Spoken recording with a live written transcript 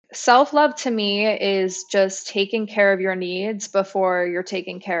self-love to me is just taking care of your needs before you're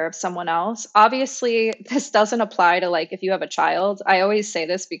taking care of someone else. Obviously, this doesn't apply to like if you have a child. I always say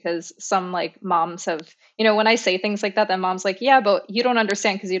this because some like moms have, when I say things like that, then mom's like, yeah, but you don't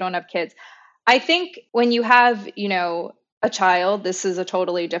understand because you don't have kids. I think when you have, a child, this is a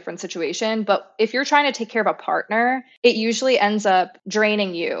totally different situation. But if you're trying to take care of a partner, it usually ends up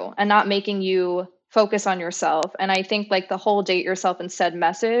draining you and not making you focus on yourself. And I think like the whole date yourself instead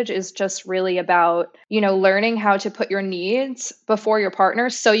message is just really about, learning how to put your needs before your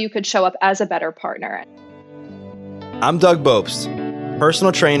partner so you could show up as a better partner. I'm Doug Bopst,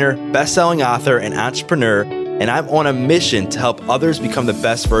 personal trainer, best-selling author, and entrepreneur, and I'm on a mission to help others become the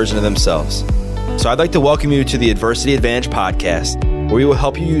best version of themselves. So I'd like to welcome you to the Adversity Advantage podcast, where we will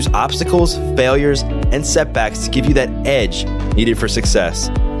help you use obstacles, failures, and setbacks to give you that edge needed for success.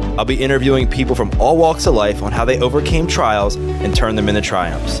 I'll be interviewing people from all walks of life on how they overcame trials and turned them into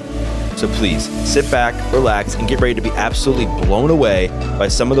triumphs. So please sit back, relax, and get ready to be absolutely blown away by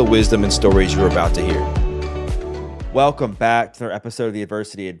some of the wisdom and stories you're about to hear. Welcome back to another episode of the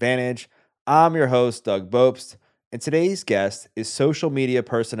Adversity Advantage. I'm your host, Doug Bopst, and today's guest is social media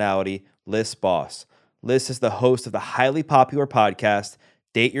personality Lyss Boss. Lyss is the host of the highly popular podcast,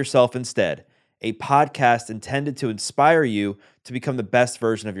 Date Yourself Instead, a podcast intended to inspire you to become the best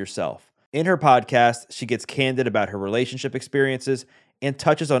version of yourself. In her podcast, she gets candid about her relationship experiences and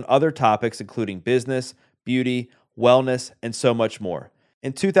touches on other topics including business, beauty, wellness, and so much more.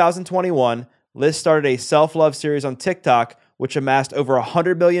 In 2021, Lyss started a self-love series on TikTok, which amassed over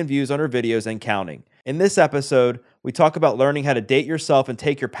 100 million views on her videos and counting. In this episode, we talk about learning how to date yourself and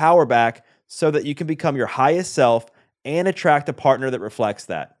take your power back so that you can become your highest self and attract a partner that reflects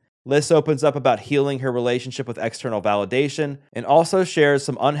that. Lyss opens up about healing her relationship with external validation and also shares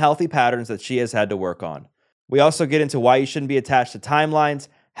some unhealthy patterns that she has had to work on. We also get into why you shouldn't be attached to timelines,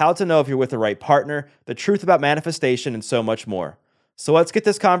 how to know if you're with the right partner, the truth about manifestation, and so much more. So let's get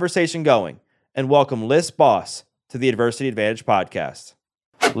this conversation going and welcome Lyss Boss to the Adversity Advantage podcast.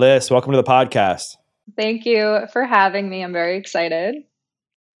 Lyss, welcome to the podcast. Thank you for having me. I'm very excited.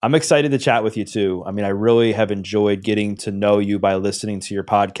 I'm excited to chat with you too. I mean, I really have enjoyed getting to know you by listening to your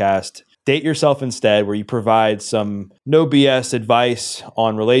podcast, Date Yourself Instead, where you provide some no BS advice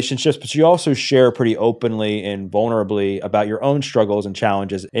on relationships, but you also share pretty openly and vulnerably about your own struggles and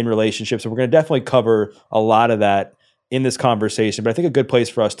challenges in relationships. And we're going to definitely cover a lot of that in this conversation. But I think a good place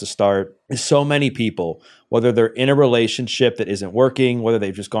for us to start is so many people, whether they're in a relationship that isn't working, whether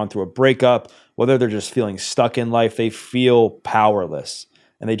they've just gone through a breakup, whether they're just feeling stuck in life, they feel powerless.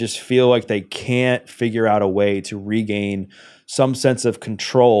 And they just feel like they can't figure out a way to regain some sense of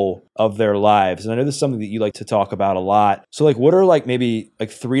control of their lives. And I know this is something that you like to talk about a lot. So like, what are like maybe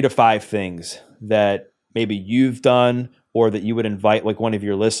like 3 to 5 things that maybe you've done or that you would invite like one of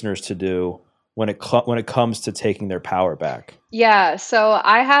your listeners to do when it comes to taking their power back? Yeah, so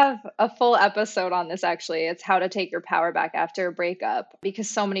I have a full episode on this actually. It's how to take your power back after a breakup, because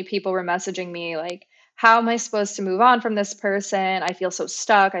so many people were messaging me like, how am I supposed to move on from this person? I feel so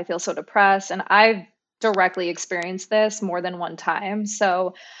stuck. I feel so depressed. And I've directly experienced this more than one time.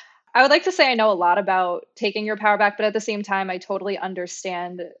 So I would like to say I know a lot about taking your power back, but at the same time, I totally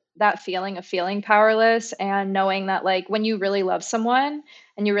understand that feeling of feeling powerless and knowing that like when you really love someone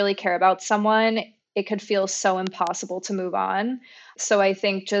and you really care about someone, it could feel so impossible to move on. So I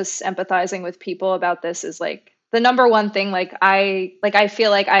think just empathizing with people about this is like the number one thing. I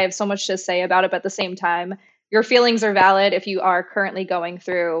feel like I have so much to say about it, but at the same time, your feelings are valid if you are currently going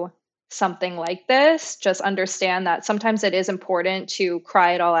through something like this. Just understand that sometimes it is important to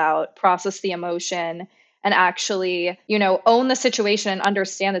cry it all out, process the emotion, and actually, own the situation and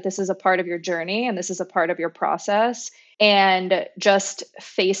understand that this is a part of your journey and this is a part of your process. And just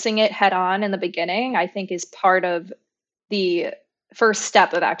facing it head on in the beginning, I think is part of the first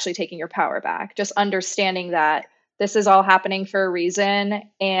step of actually taking your power back. Just understanding that this is all happening for a reason.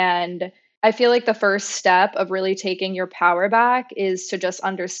 And I feel like the first step of really taking your power back is to just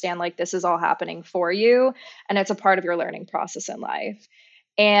understand like this is all happening for you and it's a part of your learning process in life.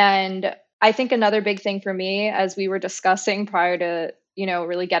 And I think another big thing for me, as we were discussing prior to,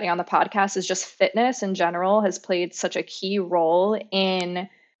 really getting on the podcast, is just fitness in general has played such a key role in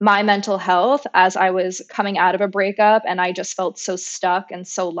my mental health as I was coming out of a breakup and I just felt so stuck and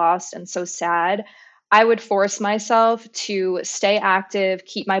so lost and so sad. I would force myself to stay active,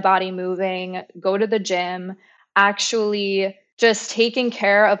 keep my body moving, go to the gym, actually just taking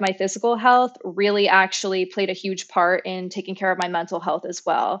care of my physical health really actually played a huge part in taking care of my mental health as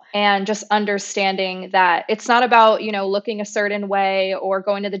well. And just understanding that it's not about, looking a certain way or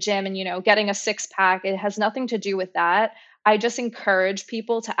going to the gym and, getting a 6-pack. It has nothing to do with that. I just encourage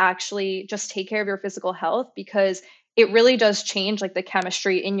people to actually just take care of your physical health, because it really does change like the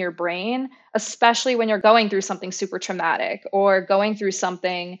chemistry in your brain, especially when you're going through something super traumatic or going through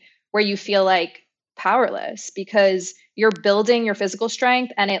something where you feel like powerless, because you're building your physical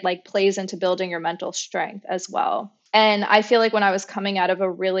strength and it like plays into building your mental strength as well. And I feel like when I was coming out of a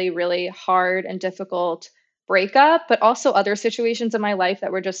really, really hard and difficult breakup, but also other situations in my life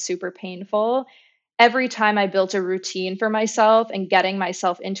that were just super painful, every time I built a routine for myself and getting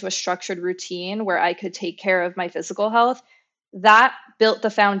myself into a structured routine where I could take care of my physical health, that built the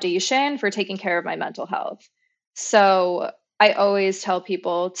foundation for taking care of my mental health. So I always tell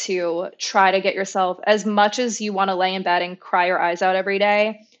people to try to get yourself, as much as you want to lay in bed and cry your eyes out every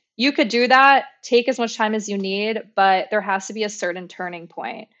day, you could do that, take as much time as you need, but there has to be a certain turning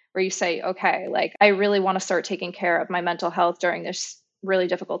point where you say, okay, like I really want to start taking care of my mental health during this really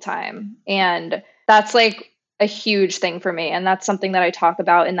difficult time. And that's like a huge thing for me. And that's something that I talk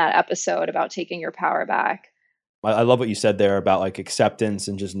about in that episode about taking your power back. I love what you said there about like acceptance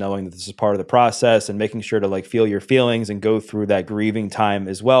and just knowing that this is part of the process and making sure to like feel your feelings and go through that grieving time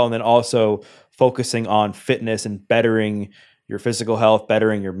as well. And then also focusing on fitness and bettering your physical health,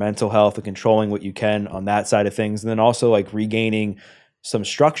 bettering your mental health, and controlling what you can on that side of things. And then also like regaining some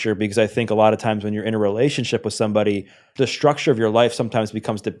structure, because I think a lot of times when you're in a relationship with somebody, the structure of your life sometimes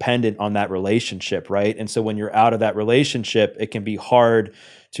becomes dependent on that relationship, right? And so when you're out of that relationship, it can be hard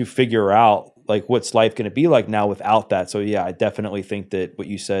to figure out like what's life going to be like now without that. So yeah, I definitely think that what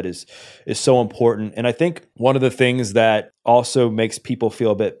you said is so important. And I think one of the things that also makes people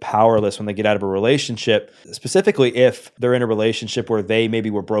feel a bit powerless when they get out of a relationship, specifically if they're in a relationship where they maybe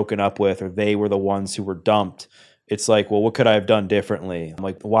were broken up with or they were the ones who were dumped, it's like, well, what could I have done differently? I'm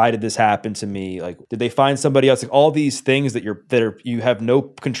like, why did this happen to me? Like, did they find somebody else? Like all these things that you have no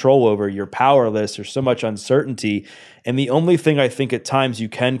control over, you're powerless, there's so much uncertainty. And the only thing I think at times you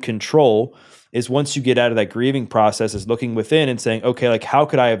can control is once you get out of that grieving process is looking within and saying, okay, like how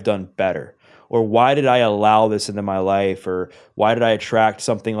could I have done better? Or why did I allow this into my life? Or why did I attract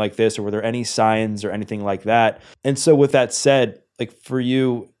something like this? Or were there any signs or anything like that? And so with that said, like for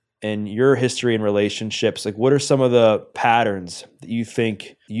you, and your history in relationships, like what are some of the patterns that you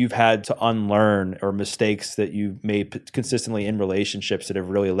think you've had to unlearn or mistakes that you've made consistently in relationships that have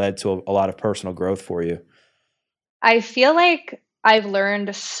really led to a lot of personal growth for you? I feel like I've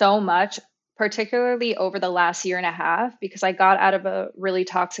learned so much, particularly over the last year and a half, because I got out of a really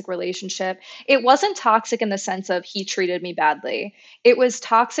toxic relationship. It wasn't toxic in the sense of he treated me badly. It was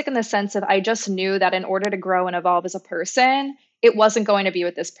toxic in the sense of I just knew that in order to grow and evolve as a person, it wasn't going to be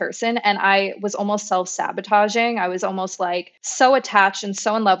with this person. And I was almost self sabotaging. I was almost like so attached and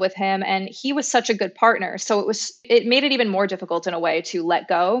so in love with him. And he was such a good partner. So it made it even more difficult in a way to let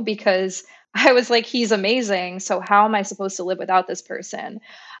go, because I was like, he's amazing. So how am I supposed to live without this person?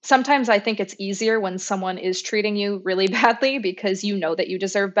 Sometimes I think it's easier when someone is treating you really badly because you know that you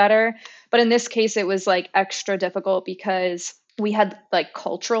deserve better. But in this case, it was like extra difficult because we had like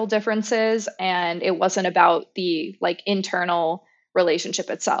cultural differences and it wasn't about the like internal relationship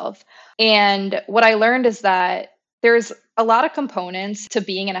itself. And what I learned is that there's a lot of components to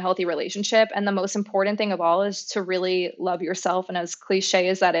being in a healthy relationship. And the most important thing of all is to really love yourself. And as cliche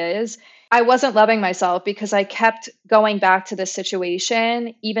as that is, I wasn't loving myself because I kept going back to this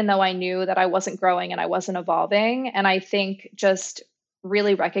situation, even though I knew that I wasn't growing and I wasn't evolving. And I think just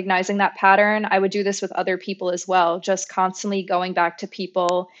really recognizing that pattern, I would do this with other people as well, just constantly going back to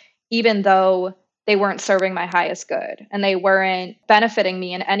people, even though they weren't serving my highest good and they weren't benefiting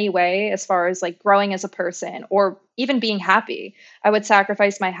me in any way as far as like growing as a person or even being happy. I would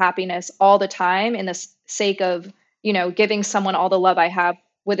sacrifice my happiness all the time in the sake of, giving someone all the love I have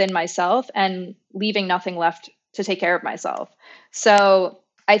within myself and leaving nothing left to take care of myself. So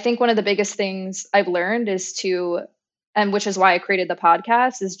I think one of the biggest things I've learned is to, and which is why I created the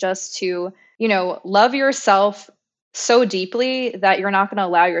podcast, is just to, love yourself so deeply that you're not going to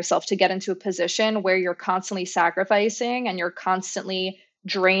allow yourself to get into a position where you're constantly sacrificing and you're constantly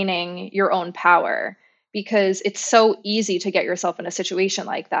draining your own power, because it's so easy to get yourself in a situation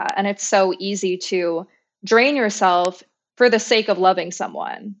like that. And it's so easy to drain yourself for the sake of loving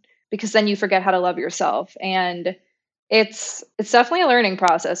someone, because then you forget how to love yourself. And it's definitely a learning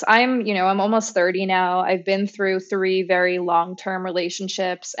process. I'm almost 30 now. I've been through 3 very long-term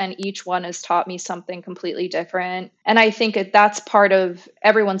relationships and each one has taught me something completely different. And I think that's part of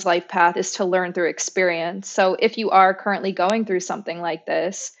everyone's life path, is to learn through experience. So if you are currently going through something like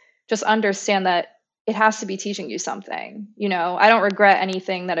this, just understand that it has to be teaching you something. I don't regret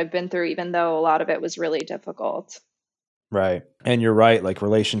anything that I've been through, even though a lot of it was really difficult. Right. And you're right. Like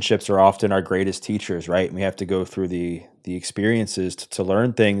relationships are often our greatest teachers, right? And we have to go through the experiences to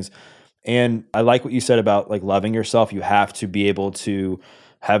learn things. And I like what you said about like loving yourself. You have to be able to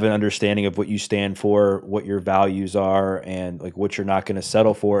have an understanding of what you stand for, what your values are, and like what you're not going to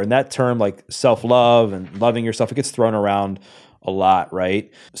settle for. And that term, like self love and loving yourself, it gets thrown around a lot,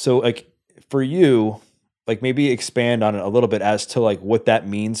 right? So, like for you, like maybe expand on it a little bit as to like what that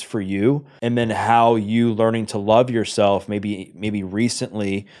means for you, and then how you learning to love yourself, maybe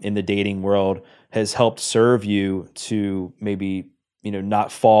recently in the dating world, has helped serve you to maybe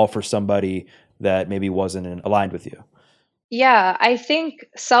not fall for somebody that maybe wasn't aligned with you. Yeah, I think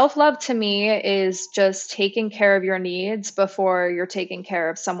self love to me is just taking care of your needs before you're taking care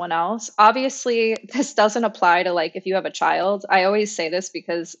of someone else. Obviously, this doesn't apply to like if you have a child. I always say this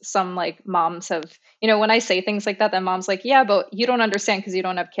because some like moms have, when I say things like that, then mom's like, yeah, but you don't understand because you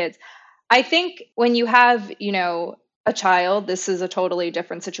don't have kids. I think when you have, a child, this is a totally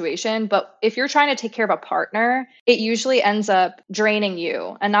different situation. But if you're trying to take care of a partner, it usually ends up draining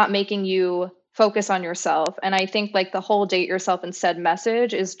you and not making you focus on yourself. And I think like the whole date yourself instead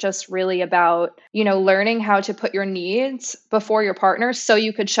message is just really about, learning how to put your needs before your partner so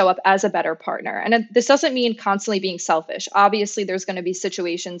you could show up as a better partner. And this doesn't mean constantly being selfish. Obviously, there's going to be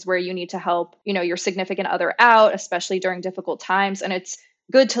situations where you need to help, your significant other out, especially during difficult times. And it's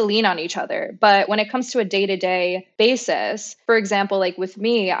good to lean on each other. But when it comes to a day-to-day basis, for example, like with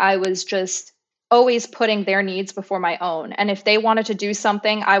me, I was just always putting their needs before my own. And if they wanted to do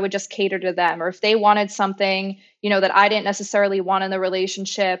something, I would just cater to them. Or if they wanted something, that I didn't necessarily want in the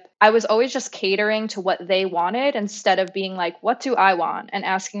relationship, I was always just catering to what they wanted instead of being like, what do I want? And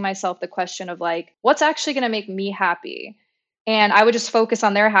asking myself the question of like, what's actually going to make me happy? And I would just focus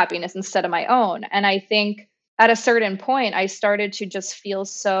on their happiness instead of my own. And I think at a certain point, I started to just feel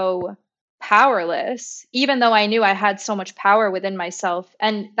so powerless, even though I knew I had so much power within myself.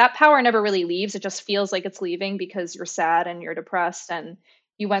 And that power never really leaves. It just feels like it's leaving because you're sad and you're depressed and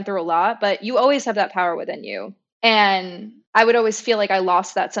you went through a lot, but you always have that power within you. And I would always feel like I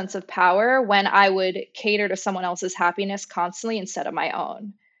lost that sense of power when I would cater to someone else's happiness constantly instead of my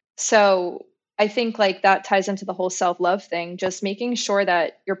own. So I think like that ties into the whole self-love thing, just making sure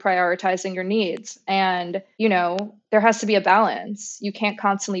that you're prioritizing your needs. And, there has to be a balance. You can't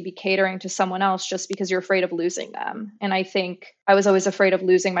constantly be catering to someone else just because you're afraid of losing them. And I think I was always afraid of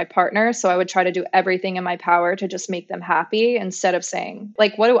losing my partner. So I would try to do everything in my power to just make them happy instead of saying,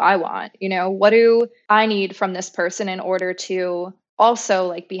 like, what do I want? What do I need from this person in order to also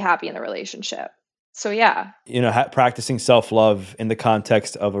like be happy in the relationship? So yeah. Practicing self-love in the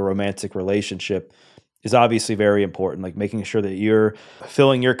context of a romantic relationship is obviously very important, like making sure that you're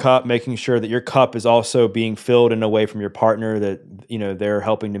filling your cup, making sure that your cup is also being filled in a way from your partner that, they're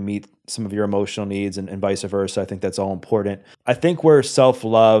helping to meet some of your emotional needs and vice versa. I think that's all important. I think where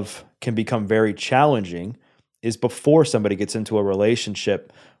self-love can become very challenging is before somebody gets into a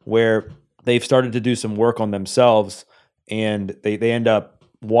relationship where they've started to do some work on themselves and they end up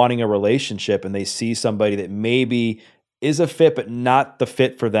wanting a relationship and they see somebody that maybe is a fit but not the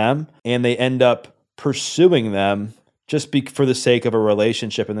fit for them, and they end up pursuing them just for the sake of a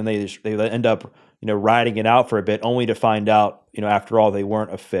relationship, and then they end up riding it out for a bit only to find out after all they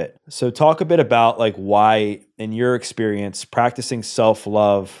weren't a fit. So talk a bit about like why in your experience practicing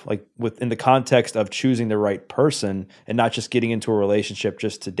self-love like within the context of choosing the right person and not just getting into a relationship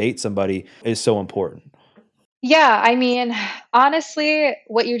just to date somebody is so important. Yeah, I mean, honestly,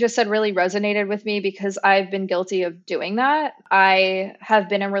 what you just said really resonated with me because I've been guilty of doing that. I have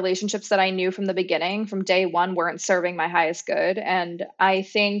been in relationships that I knew from the beginning, from day one, weren't serving my highest good. And I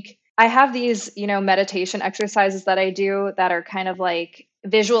think I have these, meditation exercises that I do that are kind of like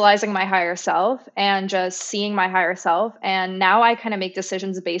visualizing my higher self and just seeing my higher self. And now I kind of make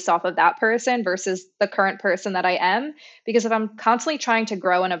decisions based off of that person versus the current person that I am. Because if I'm constantly trying to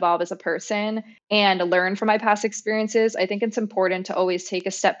grow and evolve as a person, and learn from my past experiences, I think it's important to always take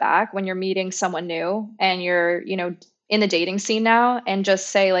a step back when you're meeting someone new and you're, in the dating scene now and just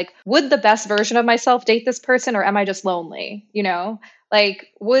say like, would the best version of myself date this person or am I just lonely? Like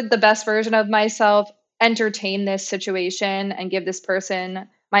would the best version of myself entertain this situation and give this person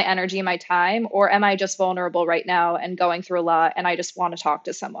my energy, my time, or am I just vulnerable right now and going through a lot and I just want to talk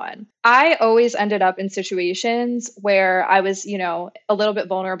to someone? I always ended up in situations where I was, a little bit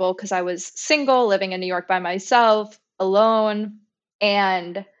vulnerable because I was single, living in New York by myself, alone,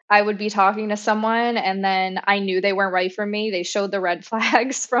 and I would be talking to someone and then I knew they weren't right for me. They showed the red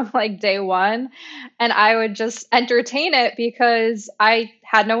flags from like day one, and I would just entertain it because I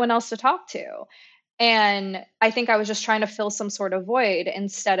had no one else to talk to. And I think I was just trying to fill some sort of void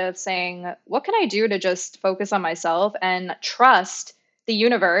instead of saying, what can I do to just focus on myself and trust the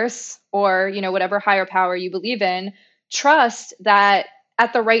universe or, whatever higher power you believe in, trust that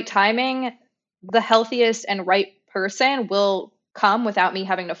at the right timing, the healthiest and right person will come without me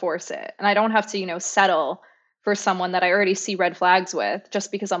having to force it. And I don't have to, settle for someone that I already see red flags with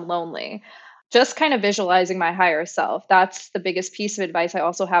just because I'm lonely. Just kind of visualizing my higher self. That's the biggest piece of advice I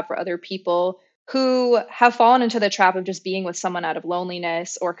also have for other people who have fallen into the trap of just being with someone out of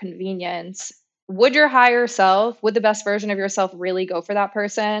loneliness or convenience. Would your higher self, would the best version of yourself really go for that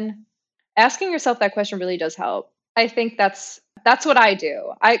person? Asking yourself that question really does help. I think that's what I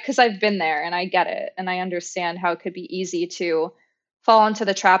do. Because I've been there and I get it and I understand how it could be easy to fall into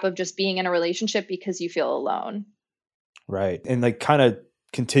the trap of just being in a relationship because you feel alone. Right. And like kind of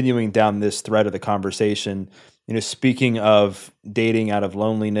continuing down this thread of the conversation, speaking of dating out of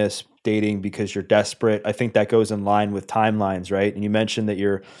loneliness, dating because you're desperate, I think that goes in line with timelines, right? And you mentioned that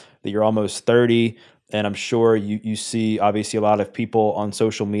you're almost 30, and I'm sure you see obviously a lot of people on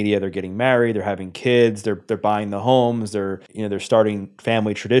social media, they're getting married, they're having kids, they're buying the homes, they're starting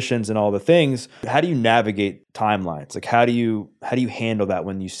family traditions and all the things. How do you navigate timelines? Like how do you handle that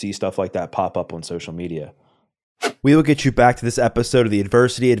when you see stuff like that pop up on social media? We will get you back to this episode of the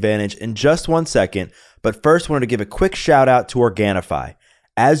Adversity Advantage in just 1 second, but first wanted to give a quick shout out to Organifi.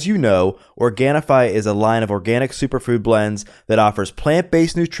 As you know, Organifi is a line of organic superfood blends that offers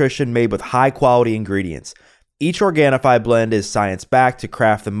plant-based nutrition made with high-quality ingredients. Each Organifi blend is science-backed to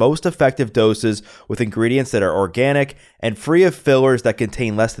craft the most effective doses with ingredients that are organic and free of fillers that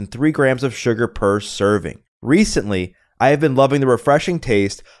contain less than 3 grams of sugar per serving. Recently, I have been loving the refreshing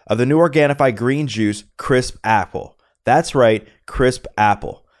taste of the new Organifi green juice, Crisp Apple. That's right, Crisp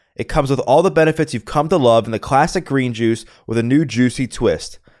Apple. It comes with all the benefits you've come to love in the classic green juice with a new juicy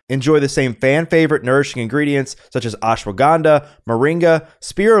twist. Enjoy the same fan-favorite nourishing ingredients such as ashwagandha, moringa,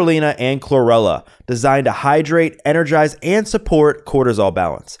 spirulina, and chlorella, designed to hydrate, energize, and support cortisol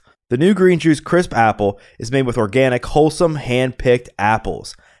balance. The new green juice Crisp Apple is made with organic, wholesome, hand-picked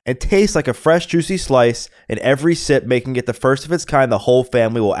apples and tastes like a fresh, juicy slice in every sip, making it the first of its kind the whole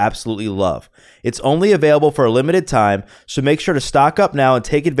family will absolutely love. It's only available for a limited time, so make sure to stock up now and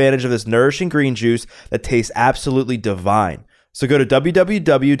take advantage of this nourishing green juice that tastes absolutely divine. So go to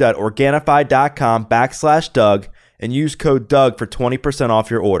www.organifi.com/Doug and use code Doug for 20% off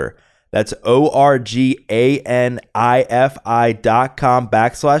your order. That's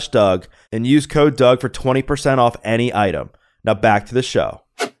ORGANIFI.com/Doug and use code Doug for 20% off any item. Now back to the show.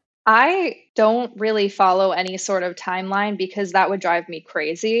 I don't really follow any sort of timeline because that would drive me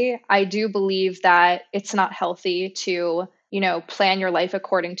crazy. I do believe that it's not healthy to, plan your life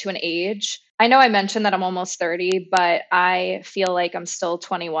according to an age. I know I mentioned that I'm almost 30, but I feel like I'm still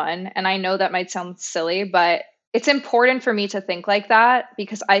 21. And I know that might sound silly, but it's important for me to think like that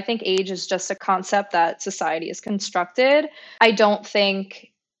because I think age is just a concept that society has constructed. I don't think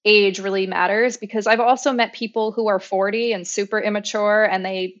age really matters because I've also met people who are 40 and super immature and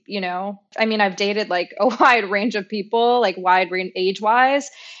they, I've dated like a wide range of people, like wide range age wise.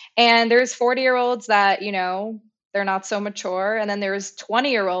 And there's 40-year-olds that, they're not so mature. And then there's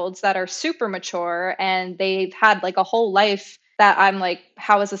 20-year-olds that are super mature and they've had like a whole life that I'm like,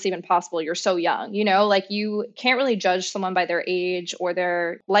 how is this even possible? You're so young, like you can't really judge someone by their age or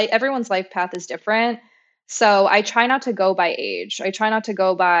their life. Everyone's life path is different. So I try not to go by age. I try not to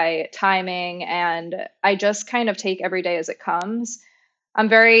go by timing. And I just kind of take every day as it comes. I'm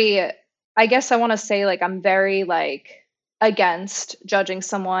very against judging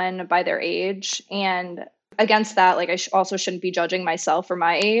someone by their age. And against that, like also shouldn't be judging myself for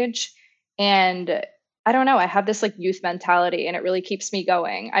my age. And I don't know, I have this like youth mentality and it really keeps me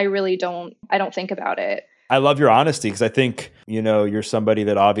going. I don't think about it. I love your honesty because I think, you're somebody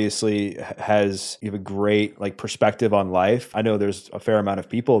that obviously you have a great like perspective on life. I know there's a fair amount of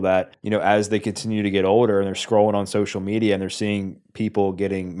people that, as they continue to get older and they're scrolling on social media and they're seeing people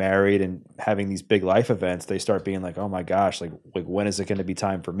getting married and having these big life events, they start being like, oh my gosh, like when is it going to be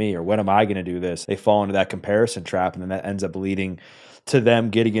time for me? Or when am I going to do this? They fall into that comparison trap and then that ends up leading to them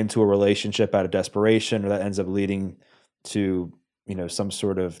getting into a relationship out of desperation, or that ends up leading to some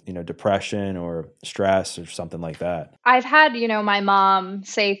sort of, depression or stress or something like that. I've had, my mom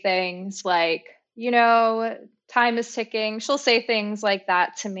say things like, time is ticking. She'll say things like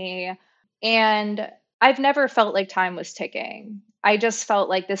that to me. And I've never felt like time was ticking. I just felt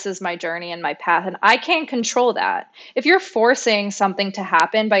like this is my journey and my path, and I can't control that. If you're forcing something to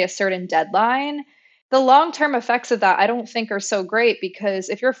happen by a certain deadline, the long-term effects of that I don't think are so great, because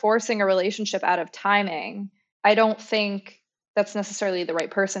if you're forcing a relationship out of timing, I don't think that's necessarily the right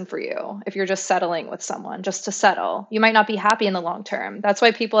person for you. If you're just settling with someone just to settle, you might not be happy in the long term. That's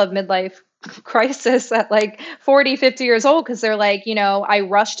why people have midlife crisis at like 40, 50 years old, because they're like, I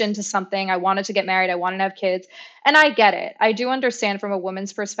rushed into something. I wanted to get married. I wanted to have kids. And I get it. I do understand from a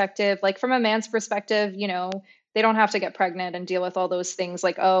woman's perspective. Like from a man's perspective, they don't have to get pregnant and deal with all those things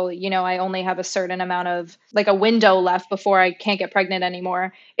like, oh, I only have a certain amount of like a window left before I can't get pregnant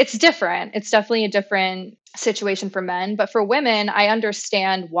anymore. It's different. It's definitely a different situation for men. But for women, I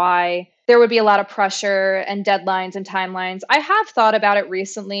understand why there would be a lot of pressure and deadlines and timelines. I have thought about it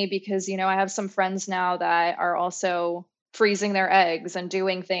recently because, I have some friends now that are also freezing their eggs and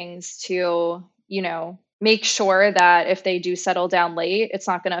doing things to, make sure that if they do settle down late, it's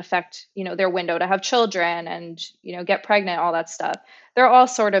not going to affect, their window to have children and, get pregnant, all that stuff. There are all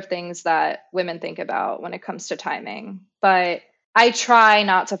sort of things that women think about when it comes to timing. But I try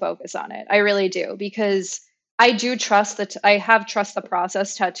not to focus on it. I really do, because I do trust that I have trust the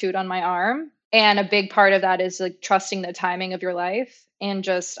process tattooed on my arm. And a big part of that is like trusting the timing of your life and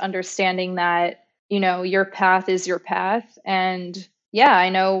just understanding that, your path is your path. And yeah, I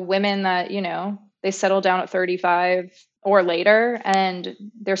know women that, they settle down at 35 or later and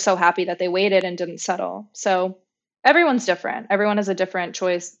they're so happy that they waited and didn't settle. So everyone's different. Everyone has a different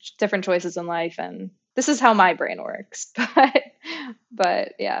choices in life. And this is how my brain works.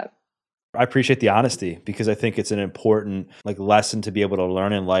 But yeah. I appreciate the honesty because I think it's an important like lesson to be able to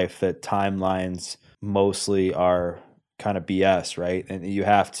learn in life that timelines mostly are kind of BS, right? And you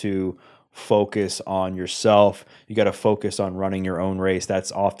have to focus on yourself. You got to focus on running your own race.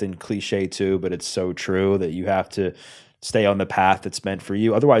 That's often cliche too, but it's so true that you have to stay on the path that's meant for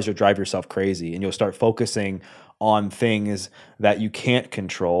you. Otherwise, you'll drive yourself crazy and you'll start focusing on things that you can't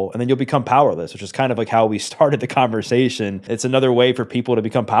control, and then you'll become powerless, which is kind of like how we started the conversation. It's another way for people to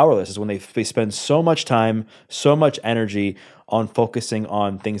become powerless is when they spend so much time, so much energy on focusing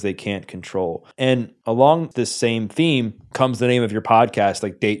on things they can't control. And along this same theme comes the name of your podcast,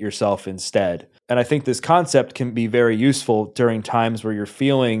 like Date Yourself Instead. And I think this concept can be very useful during times where you're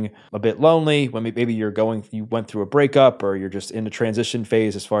feeling a bit lonely, when maybe you went through a breakup or you're just in a transition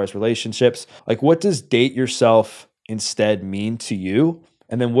phase as far as relationships. Like, what does date yourself instead mean to you?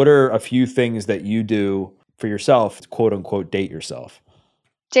 And then what are a few things that you do for yourself to quote unquote date yourself?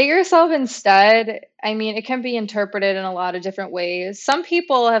 Date yourself instead. I mean, it can be interpreted in a lot of different ways. Some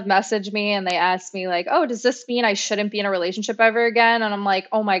people have messaged me and they ask me, like, oh, does this mean I shouldn't be in a relationship ever again? And I'm like,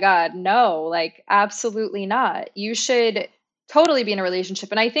 oh my God, no, like, absolutely not. You should totally be in a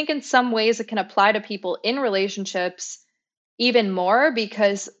relationship. And I think in some ways it can apply to people in relationships even more,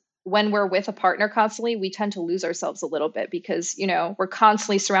 because when we're with a partner constantly, we tend to lose ourselves a little bit because, we're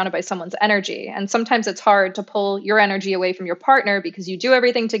constantly surrounded by someone's energy. And sometimes it's hard to pull your energy away from your partner because you do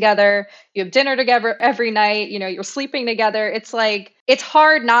everything together. You have dinner together every night, you're sleeping together. It's like, it's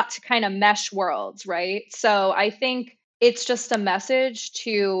hard not to kind of mesh worlds, right? So I think it's just a message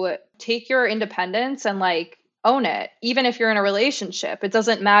to take your independence and like own it, even if you're in a relationship. It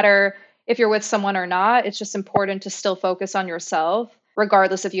doesn't matter if you're with someone or not. It's just important to still focus on yourself,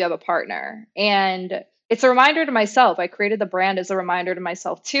 regardless if you have a partner. And it's a reminder to myself. I created the brand as a reminder to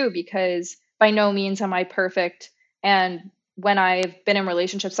myself too, because by no means am I perfect. And when I've been in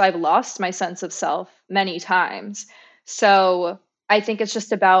relationships, I've lost my sense of self many times. So I think it's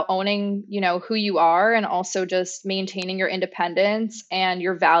just about owning, who you are, and also just maintaining your independence and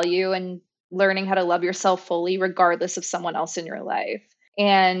your value and learning how to love yourself fully, regardless of someone else in your life.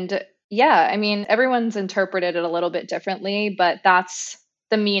 And yeah, I mean, everyone's interpreted it a little bit differently, but that's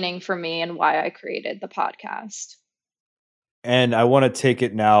the meaning for me and why I created the podcast. And I want to take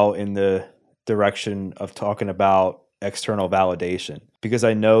it now in the direction of talking about external validation, because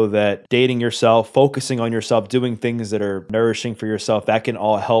I know that dating yourself, focusing on yourself, doing things that are nourishing for yourself, that can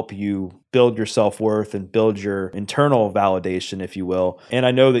all help you build your self-worth and build your internal validation, if you will. And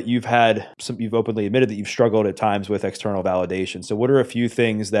I know that you've openly admitted that you've struggled at times with external validation. So what are a few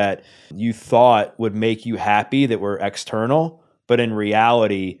things that you thought would make you happy that were external, but in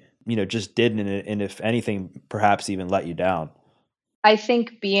reality, just didn't, and if anything, perhaps even let you down? I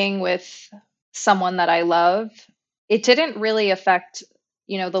think being with someone that I love, it didn't really affect,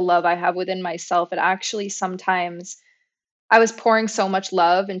 the love I have within myself. It actually sometimes I was pouring so much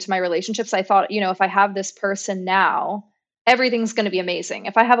love into my relationships. I thought, if I have this person now, everything's going to be amazing.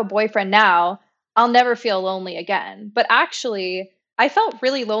 If I have a boyfriend now, I'll never feel lonely again. But actually, I felt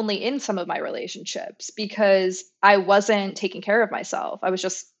really lonely in some of my relationships because I wasn't taking care of myself. I was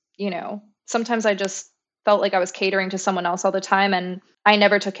just, sometimes I just felt like I was catering to someone else all the time and I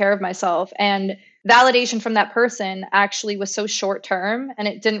never took care of myself. And validation from that person actually was so short term and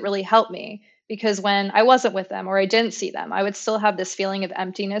it didn't really help me because when I wasn't with them or I didn't see them, I would still have this feeling of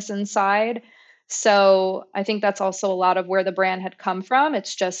emptiness inside. So I think that's also a lot of where the brand had come from.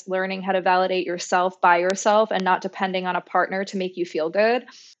 It's just learning how to validate yourself by yourself and not depending on a partner to make you feel good.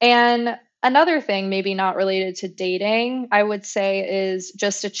 And another thing, maybe not related to dating, I would say is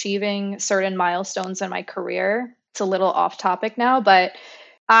just achieving certain milestones in my career. It's a little off topic now, but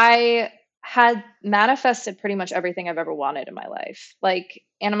I had manifested pretty much everything I've ever wanted in my life. Like,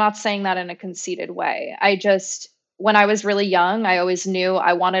 and I'm not saying that in a conceited way. When I was really young, I always knew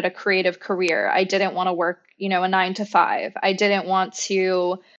I wanted a creative career. I didn't want to work, a 9 to 5. I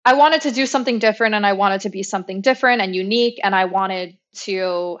wanted to do something different, and I wanted to be something different and unique. And I wanted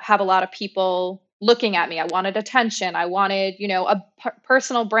to have a lot of people looking at me. I wanted attention. I wanted, a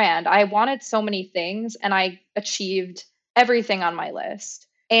personal brand. I wanted so many things, and I achieved everything on my list.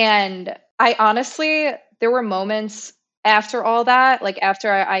 And I honestly, there were moments after all that, like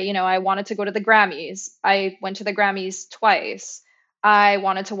after I wanted to go to the Grammys. I went to the Grammys twice. I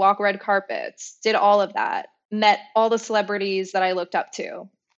wanted to walk red carpets, did all of that, met all the celebrities that I looked up to.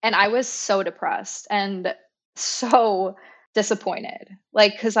 And I was so depressed and so disappointed,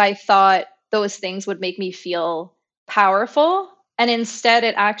 like, because I thought those things would make me feel powerful. And instead,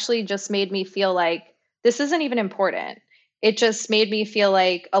 it actually just made me feel like this isn't even important. It just made me feel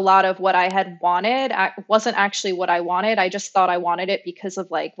like a lot of what I had wanted wasn't actually what I wanted. I just thought I wanted it because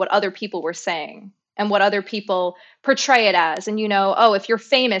of like what other people were saying and what other people portray it as. And, oh, if you're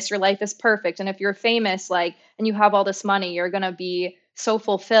famous, your life is perfect. And if you're famous, like, and you have all this money, you're going to be so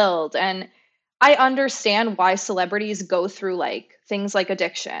fulfilled. And I understand why celebrities go through like things like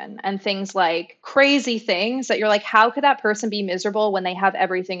addiction and things like crazy things that you're like, how could that person be miserable when they have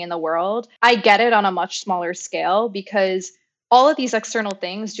everything in the world? I get it on a much smaller scale because all of these external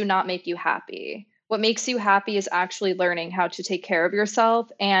things do not make you happy. What makes you happy is actually learning how to take care of yourself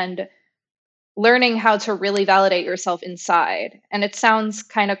and learning how to really validate yourself inside. And it sounds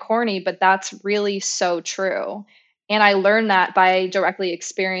kind of corny, but that's really so true. And I learned that by directly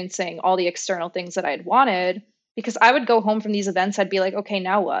experiencing all the external things that I'd wanted, because I would go home from these events, I'd be like, okay,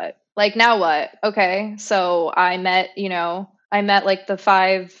 now what? Like, now what? Okay. So I met like the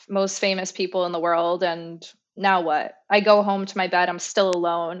 5 most famous people in the world. And now what? I go home to my bed. I'm still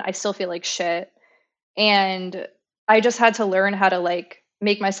alone. I still feel like shit. And I just had to learn how to like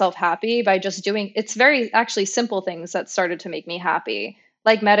make myself happy by just doing, it's very actually simple things that started to make me happy,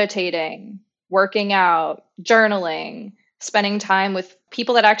 like meditating, working out, journaling, spending time with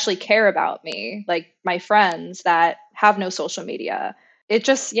people that actually care about me, like my friends that have no social media. It's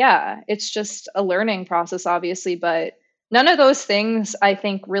just a learning process, obviously, but none of those things I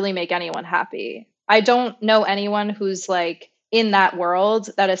think really make anyone happy. I don't know anyone who's like in that world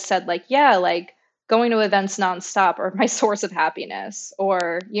that has said like, yeah, like going to events nonstop or my source of happiness,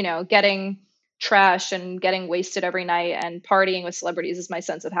 or, getting trash and getting wasted every night and partying with celebrities is my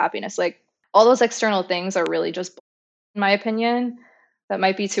sense of happiness. Like, all those external things are really just, in my opinion, that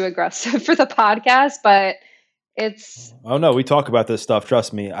might be too aggressive for the podcast, but it's, Oh no, we talk about this stuff.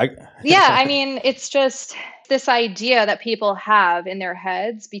 Trust me. yeah, I mean, it's just this idea that people have in their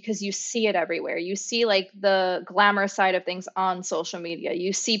heads because you see it everywhere. You see like the glamour side of things on social media.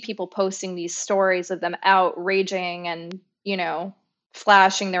 You see people posting these stories of them out raging and,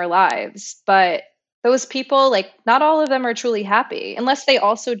 flashing their lives. But those people, like, not all of them are truly happy unless they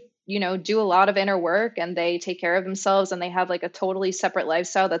also do a lot of inner work and they take care of themselves and they have like a totally separate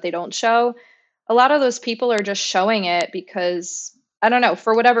lifestyle that they don't show. A lot of those people are just showing it because, I don't know,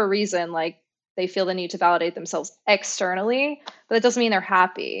 for whatever reason, like they feel the need to validate themselves externally, but it doesn't mean they're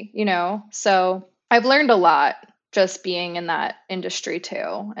happy, So I've learned a lot just being in that industry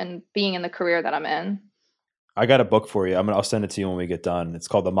too and being in the career that I'm in. I got a book for you. I'll send it to you when we get done. It's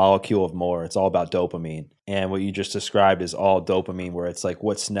called The Molecule of More. It's all about dopamine. And what you just described is all dopamine, where it's like,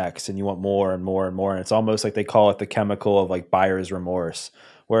 what's next? And you want more and more and more. And it's almost like they call it the chemical of like buyer's remorse,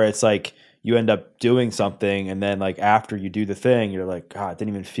 where it's like you end up doing something. And then like after you do the thing, you're like, God, it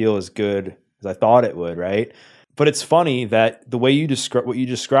didn't even feel as good as I thought it would. Right. But it's funny that the way what you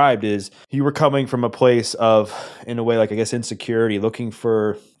described is you were coming from a place of, in a way, like, I guess, insecurity, looking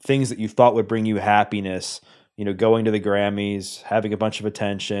for things that you thought would bring you happiness. Going to the Grammys, having a bunch of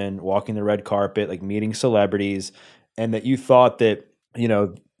attention, walking the red carpet, like meeting celebrities, and that you thought that,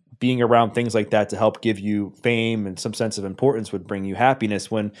 being around things like that to help give you fame and some sense of importance would bring you happiness,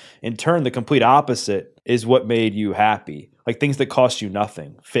 when in turn, the complete opposite is what made you happy. Like things that cost you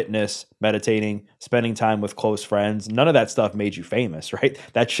nothing, fitness, meditating, spending time with close friends, none of that stuff made you famous, right?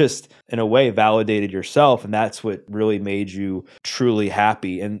 That's just, in a way, validated yourself. And that's what really made you truly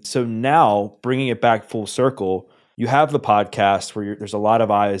happy. And so now, bringing it back full circle, you have the podcast where there's a lot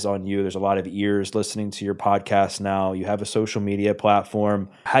of eyes on you. There's a lot of ears listening to your podcast now. You have a social media platform.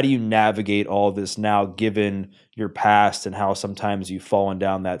 How do you navigate all this now, given your past and how sometimes you've fallen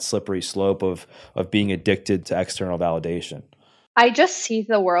down that slippery slope of being addicted to external validation? I just see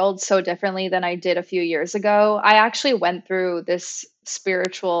the world so differently than I did a few years ago. I actually went through this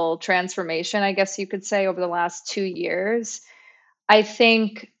spiritual transformation, I guess you could say, over the last 2 years. I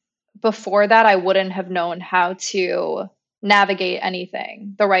think before that, I wouldn't have known how to navigate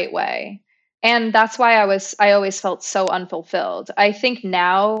anything the right way. And that's why I always felt so unfulfilled. I think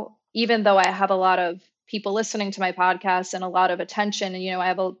now, even though I have a lot of people listening to my podcast and a lot of attention, and, I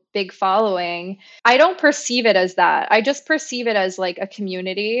have a big following, I don't perceive it as that. I just perceive it as like a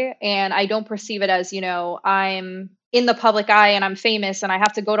community. And I don't perceive it as, I'm in the public eye and I'm famous and I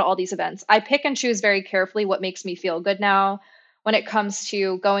have to go to all these events. I pick and choose very carefully what makes me feel good now. When it comes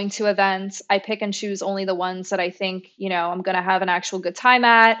to going to events, I pick and choose only the ones that I think, I'm going to have an actual good time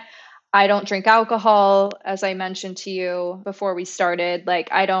at. I don't drink alcohol, as I mentioned to you before we started. Like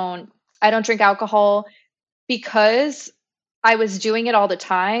I don't drink alcohol because I was doing it all the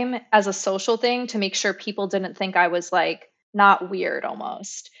time as a social thing to make sure people didn't think I was like not weird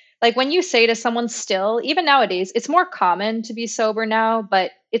almost. Like when you say to someone still, even nowadays, it's more common to be sober now,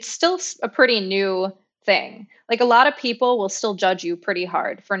 but it's still a pretty new thing. Like a lot of people will still judge you pretty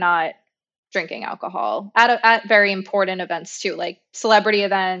hard for not drinking alcohol at very important events too, like celebrity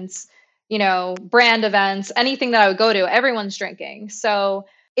events, brand events, anything that I would go to, everyone's drinking. So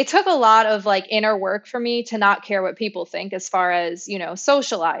it took a lot of like inner work for me to not care what people think as far as,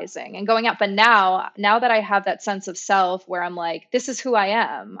 socializing and going out. But now that I have that sense of self where I'm like, this is who I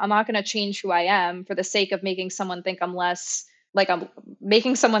am. I'm not going to change who I am for the sake of making someone think I'm less, like I'm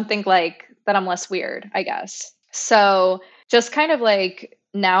making someone think like that I'm less weird, I guess. So just kind of like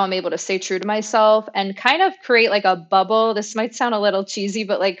now I'm able to stay true to myself and kind of create like a bubble. This might sound a little cheesy,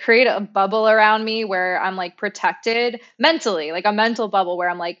 but like create a bubble around me where I'm like protected mentally, like a mental bubble where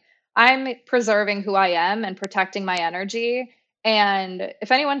I'm like, I'm preserving who I am and protecting my energy. And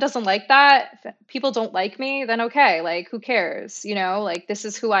if anyone doesn't like that, if people don't like me, then okay, like who cares? Like this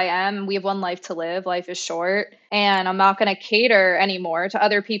is who I am. We have one life to live. Life is short. And I'm not going to cater anymore to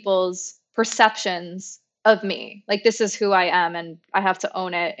other people's perceptions of me. Like this is who I am and I have to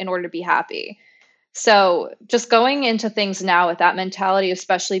own it in order to be happy. So just going into things now with that mentality,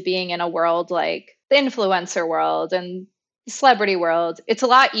 especially being in a world like the influencer world and the celebrity world, it's a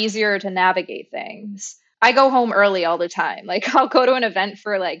lot easier to navigate things. I go home early all the time. Like I'll go to an event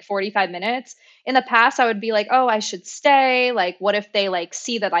for like 45 minutes. In the past, I would be like, oh, I should stay. Like, what if they like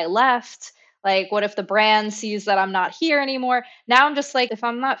see that I left? Like, what if the brand sees that I'm not here anymore? Now I'm just like, if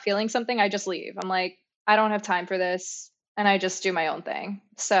I'm not feeling something, I just leave. I'm like, I don't have time for this. And I just do my own thing.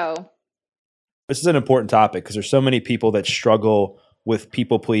 So This is an important topic because there's so many people that struggle with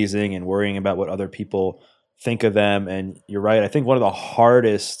people pleasing and worrying about what other people think of them. And you're right. I think one of the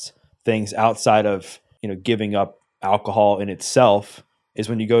hardest things outside of, giving up alcohol in itself is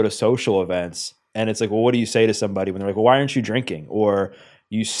when you go to social events and it's like, well, what do you say to somebody when they're like, well, why aren't you drinking? Or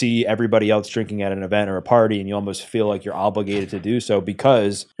you see everybody else drinking at an event or a party and you almost feel like you're obligated to do so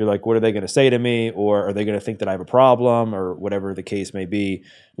because you're like, what are they going to say to me? Or are they going to think that I have a problem or whatever the case may be?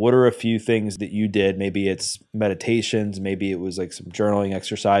 What are a few things that you did? Maybe it's meditations, maybe it was like some journaling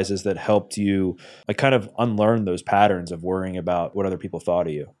exercises that helped you like kind of unlearn those patterns of worrying about what other people thought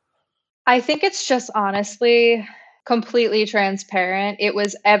of you. I think it's just honestly completely transparent. It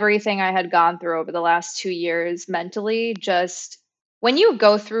was everything I had gone through over the last 2 years mentally. Just when you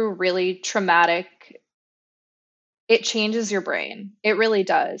go through really traumatic, it changes your brain. It really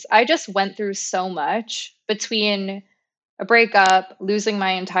does. I just went through so much between a breakup, losing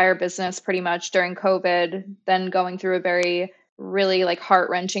my entire business pretty much during COVID, then going through a very, really like heart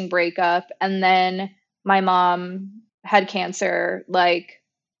wrenching breakup. And then my mom had cancer. Like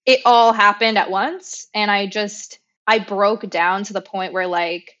it all happened at once. And I broke down to the point where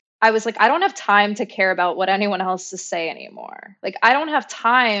like, I was like, I don't have time to care about what anyone else to say anymore. Like, I don't have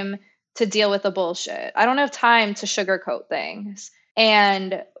time to deal with the bullshit. I don't have time to sugarcoat things.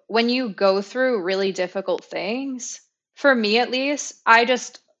 And when you go through really difficult things, for me at least, I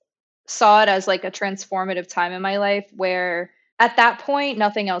just saw it as like a transformative time in my life where at that point,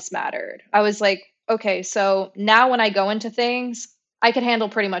 nothing else mattered. I was like, okay, so now when I go into things, I can handle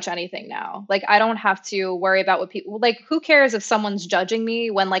pretty much anything now. Like, I don't have to worry about what people like. Who cares if someone's judging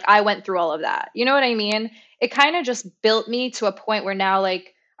me when like I went through all of that? You know what I mean? It kind of just built me to a point where now,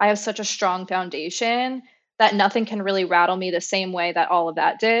 like, I have such a strong foundation that nothing can really rattle me the same way that all of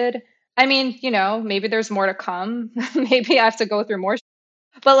that did. I mean, maybe there's more to come. Maybe I have to go through more.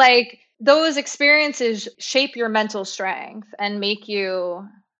 But like those experiences shape your mental strength and make you,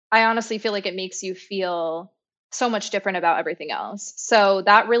 I honestly feel like it makes you feel so much different about everything else. So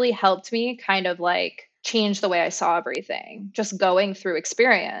that really helped me kind of like change the way I saw everything, just going through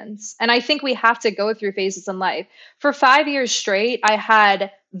experience. And I think we have to go through phases in life. For 5 years straight, I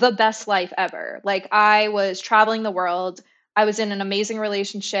had the best life ever. Like I was traveling the world. I was in an amazing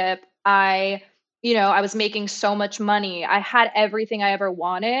relationship. I was making so much money. I had everything I ever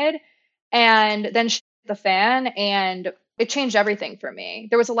wanted. And then shit hit the fan and it changed everything for me.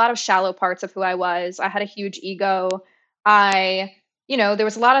 There was a lot of shallow parts of who I was. I had a huge ego. There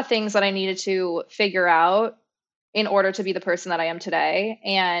was a lot of things that I needed to figure out in order to be the person that I am today.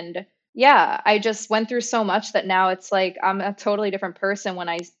 And yeah, I just went through so much that now it's like I'm a totally different person when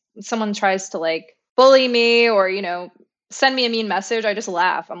someone tries to like bully me or, send me a mean message, I just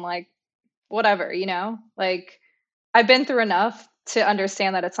laugh. I'm like, whatever, Like I've been through enough to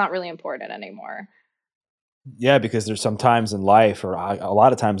understand that it's not really important anymore. Yeah, because there's some times in life, or a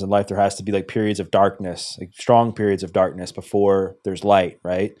lot of times in life, there has to be like periods of darkness, like strong periods of darkness before there's light,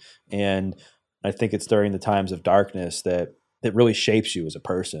 right? And I think it's during the times of darkness that it really shapes you as a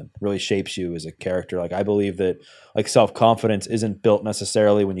person, really shapes you as a character. Like I believe that like self-confidence isn't built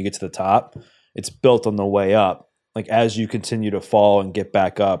necessarily when you get to the top. It's built on the way up. Like as you continue to fall and get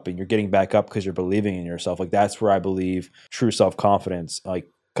back up and you're getting back up because you're believing in yourself. Like that's where I believe true self-confidence like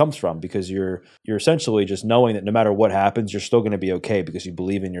comes from, because you're essentially just knowing that no matter what happens, you're still going to be okay because you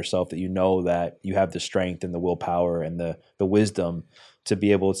believe in yourself, that you know that you have the strength and the willpower and the wisdom to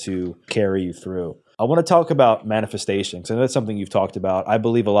be able to carry you through. I want to talk about manifestation because I know that's something you've talked about. I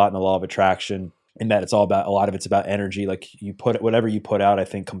believe a lot in the law of attraction, in that it's all about, a lot of it's about energy. Like you put whatever you put out, I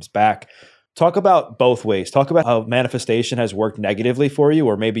think comes back. Talk about both ways. Talk about how manifestation has worked negatively for you,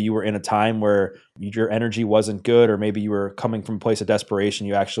 or maybe you were in a time where your energy wasn't good, or maybe you were coming from a place of desperation.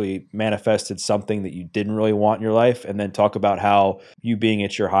 You actually manifested something that you didn't really want in your life. And then talk about how you being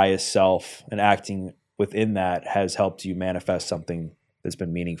at your highest self and acting within that has helped you manifest something that's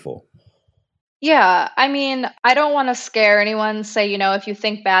been meaningful. Yeah, I mean, I don't want to scare anyone, say, if you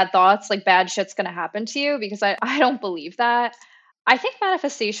think bad thoughts, like bad shit's going to happen to you, because I don't believe that. I think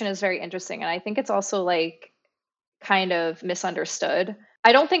manifestation is very interesting. And I think it's also like kind of misunderstood.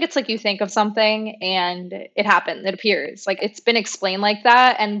 I don't think it's like you think of something and it happens, it appears. Like it's been explained like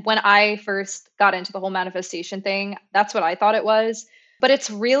that. And when I first got into the whole manifestation thing, that's what I thought it was. But it's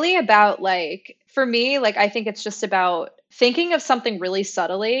really about like, for me, like I think it's just about thinking of something really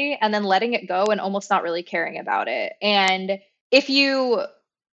subtly and then letting it go and almost not really caring about it. And if you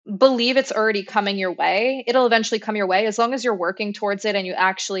believe it's already coming your way, it'll eventually come your way as long as you're working towards it and you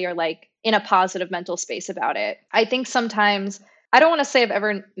actually are like in a positive mental space about it. I think sometimes, I don't want to say I've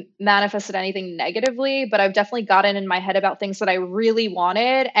ever manifested anything negatively, but I've definitely gotten in my head about things that I really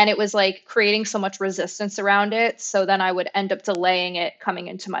wanted. And it was like creating so much resistance around it. So then I would end up delaying it coming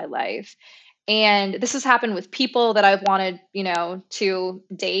into my life. And this has happened with people that I've wanted, to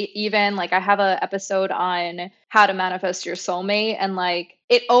date even. Like I have a episode on how to manifest your soulmate, and like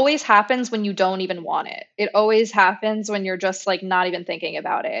it always happens when you don't even want it. It always happens when you're just like not even thinking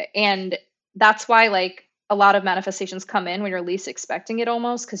about it. And that's why like a lot of manifestations come in when you're least expecting it,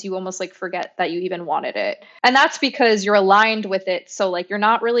 almost because you almost like forget that you even wanted it. And that's because you're aligned with it. So like you're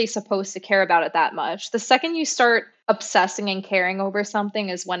not really supposed to care about it that much. The second you start obsessing and caring over something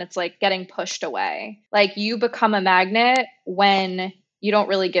is when it's like getting pushed away. Like you become a magnet when you don't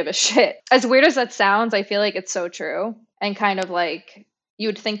really give a shit. As weird as that sounds, I feel like it's so true. And kind of like you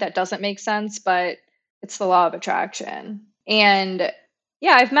would think that doesn't make sense, but it's the law of attraction. And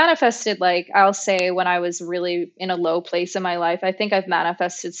yeah, I've manifested, like, I'll say when I was really in a low place in my life, I think I've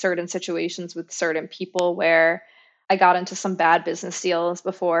manifested certain situations with certain people where I got into some bad business deals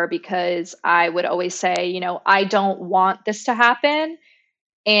before because I would always say, I don't want this to happen.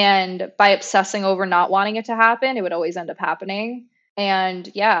 And by obsessing over not wanting it to happen, it would always end up happening. And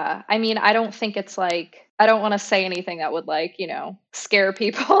yeah, I mean, I don't think it's like, I don't want to say anything that would like, scare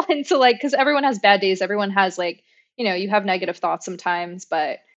people into like, because everyone has bad days. Everyone has like, you have negative thoughts sometimes.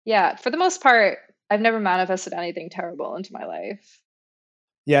 But yeah, for the most part, I've never manifested anything terrible into my life.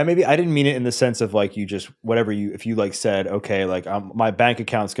 Yeah, maybe I didn't mean it in the sense of like you just whatever you, if you like said, okay, like my bank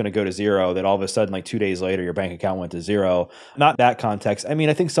account's going to go to zero, that all of a sudden like 2 days later your bank account went to zero. Not that context. I mean,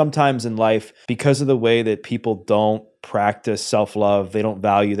 I think sometimes in life, because of the way that people don't practice self-love, they don't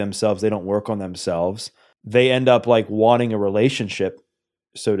value themselves, they don't work on themselves, they end up like wanting a relationship,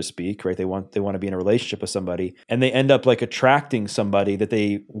 so to speak, right? They want to be in a relationship with somebody, and they end up like attracting somebody that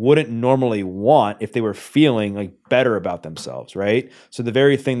they wouldn't normally want if they were feeling like better about themselves, right? So the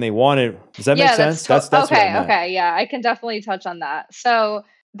very thing they wanted, does that make Yeah, sense? That's what I okay. meant. Okay. Yeah, I can definitely touch on that. So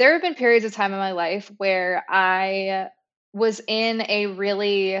There have been periods of time in my life where I was in a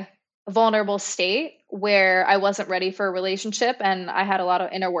really vulnerable state where I wasn't ready for a relationship and I had a lot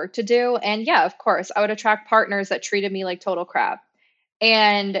of inner work to do. And yeah, of course, I would attract partners that treated me like total crap.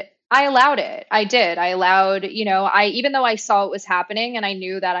 And I allowed it. I did. I allowed, even though I saw it was happening and I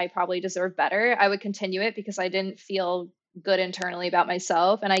knew that I probably deserved better, I would continue it because I didn't feel good internally about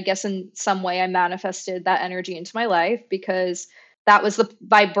myself. And I guess in some way I manifested that energy into my life because that was the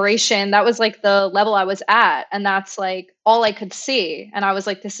vibration. That was like the level I was at. And that's like all I could see. And I was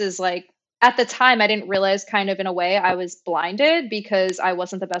like, this is like, at the time, I didn't realize kind of in a way I was blinded because I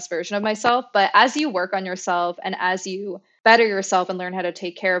wasn't the best version of myself. But as you work on yourself and as you better yourself and learn how to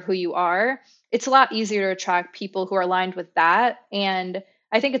take care of who you are, it's a lot easier to attract people who are aligned with that. And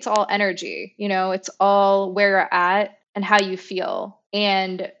I think it's all energy, it's all where you're at and how you feel.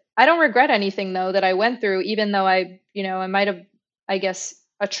 And I don't regret anything though that I went through, even though I might have, I guess,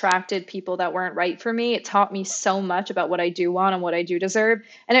 attracted people that weren't right for me. It taught me so much about what I do want and what I do deserve.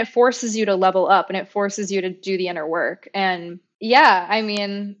 And it forces you to level up and it forces you to do the inner work. And yeah, I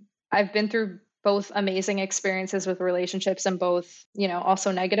mean, I've been through both amazing experiences with relationships and both,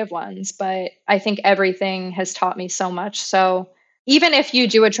 also negative ones. But I think everything has taught me so much. So even if you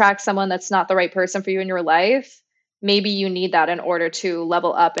do attract someone that's not the right person for you in your life, maybe you need that in order to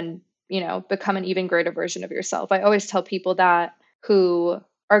level up and, become an even greater version of yourself. I always tell people that who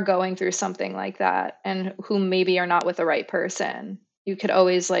are going through something like that and who maybe are not with the right person. You could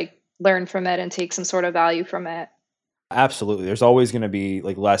always like learn from it and take some sort of value from it. Absolutely. There's always going to be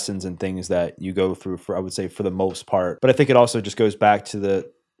like lessons and things that you go through for, I would say, for the most part. But I think it also just goes back to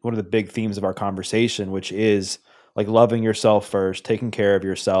one of the big themes of our conversation, which is like loving yourself first, taking care of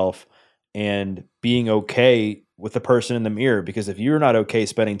yourself, and being okay with the person in the mirror. Because if you're not okay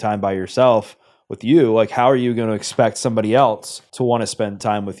spending time by yourself with you, like how are you going to expect somebody else to want to spend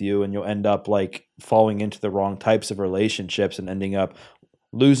time with you? And you'll end up like falling into the wrong types of relationships and ending up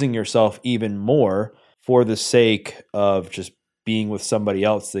losing yourself even more for the sake of just being with somebody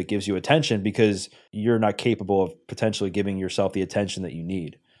else that gives you attention because you're not capable of potentially giving yourself the attention that you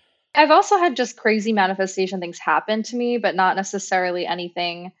need. I've also had just crazy manifestation things happen to me, but not necessarily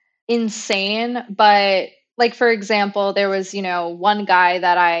anything insane. But like for example, there was, one guy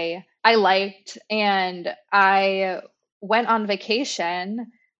that I liked and I went on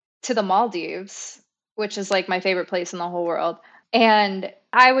vacation to the Maldives, which is like my favorite place in the whole world. And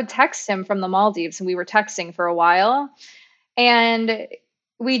I would text him from the Maldives and we were texting for a while. And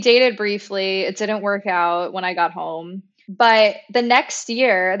we dated briefly. It didn't work out when I got home. But the next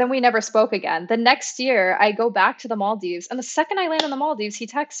year, then we never spoke again. The next year, I go back to the Maldives. And the second I land on the Maldives, he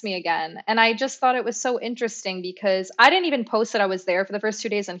texts me again. And I just thought it was so interesting because I didn't even post that I was there for the first 2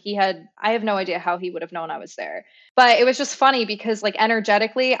 days. And I have no idea how he would have known I was there. But it was just funny because, like,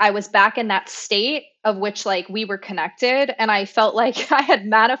 energetically, I was back in that state of which, like, we were connected. And I felt like I had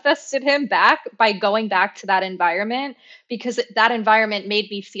manifested him back by going back to that environment because that environment made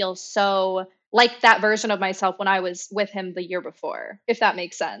me feel so like that version of myself when I was with him the year before, if that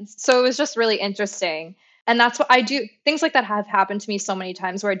makes sense. So it was just really interesting. And that's what I do. Things like that have happened to me so many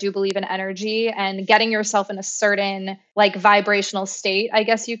times where I do believe in energy and getting yourself in a certain like vibrational state, I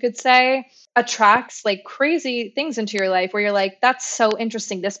guess you could say, attracts like crazy things into your life where you're like, that's so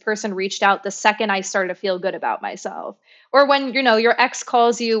interesting. This person reached out the second I started to feel good about myself. Or when, your ex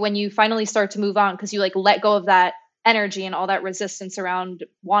calls you when you finally start to move on because you like let go of that energy and all that resistance around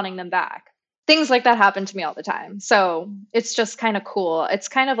wanting them back. Things like that happen to me all the time. So it's just kind of cool. It's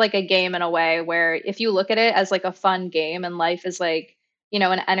kind of like a game in a way where if you look at it as like a fun game and life is like,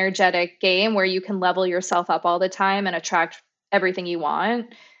 an energetic game where you can level yourself up all the time and attract everything you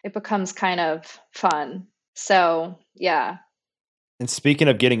want, it becomes kind of fun. So yeah. And speaking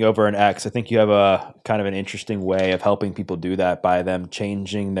of getting over an ex, I think you have a kind of an interesting way of helping people do that by them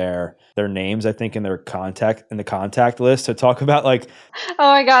changing their names, I think, in the contact list to talk about like,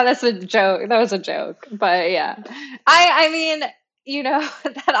 oh my God, that's a joke. That was a joke. But yeah. I mean,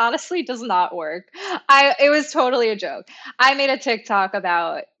 that honestly does not work. It was totally a joke. I made a TikTok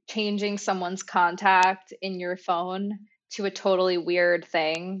about changing someone's contact in your phone to a totally weird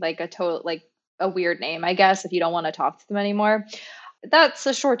thing, like a weird name, I guess, if you don't want to talk to them anymore. That's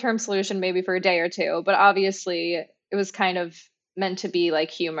a short-term solution maybe for a day or two, but obviously it was kind of meant to be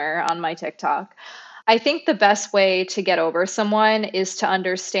like humor on my TikTok. I think the best way to get over someone is to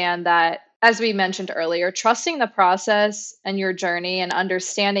understand that, as we mentioned earlier, trusting the process and your journey and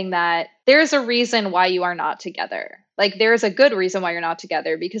understanding that there's a reason why you are not together. Like there's a good reason why you're not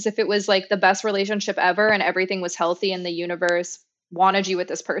together, because if it was like the best relationship ever and everything was healthy and the universe wanted you with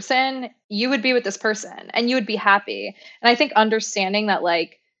this person, you would be with this person and you would be happy. And I think understanding that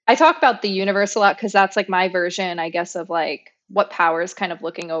like I talk about the universe a lot because that's like my version, I guess, of like what power is kind of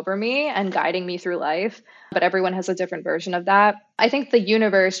looking over me and guiding me through life. But everyone has a different version of that. I think the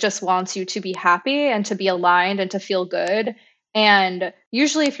universe just wants you to be happy and to be aligned and to feel good. And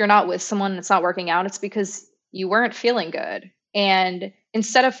usually, if you're not with someone and it's not working out, it's because you weren't feeling good. And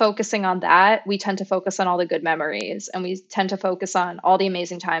instead of focusing on that, we tend to focus on all the good memories and we tend to focus on all the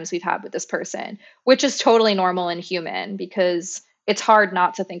amazing times we've had with this person, which is totally normal and human because it's hard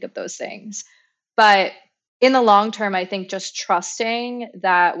not to think of those things. But in the long term, I think just trusting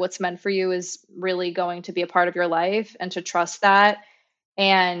that what's meant for you is really going to be a part of your life and to trust that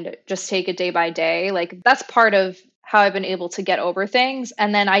and just take it day by day. Like that's part of how I've been able to get over things.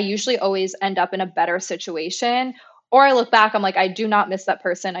 And then I usually always end up in a better situation. Or I look back, I'm like, I do not miss that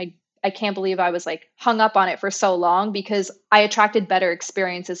person. I can't believe I was like hung up on it for so long because I attracted better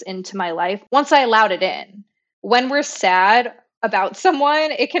experiences into my life once I allowed it in. When we're sad about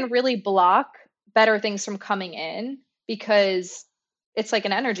someone, it can really block better things from coming in because it's like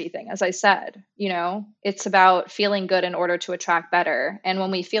an energy thing, as I said, it's about feeling good in order to attract better. And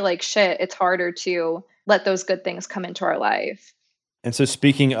when we feel like shit, it's harder to let those good things come into our life. And so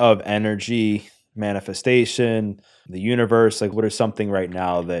speaking of energy, manifestation, the universe, like what is something right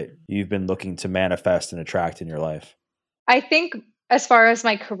now that you've been looking to manifest and attract in your life? I think as far as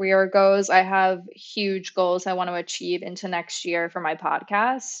my career goes, I have huge goals I want to achieve into next year for my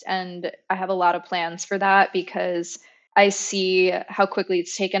podcast. And I have a lot of plans for that because I see how quickly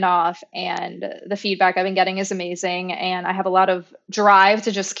it's taken off and the feedback I've been getting is amazing. And I have a lot of drive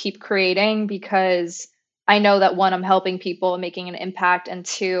to just keep creating because I know that one, I'm helping people and making an impact, and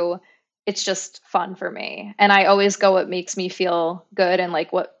two, it's just fun for me. And I always go what makes me feel good and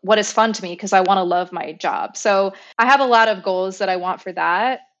like what is fun to me because I want to love my job. So I have a lot of goals that I want for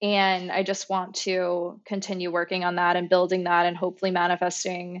that. And I just want to continue working on that and building that and hopefully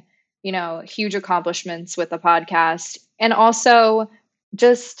manifesting, huge accomplishments with the podcast. And also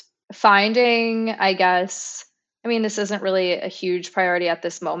just finding, I guess, I mean, this isn't really a huge priority at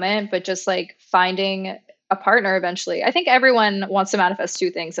this moment, but just like finding a partner eventually. I think everyone wants to manifest two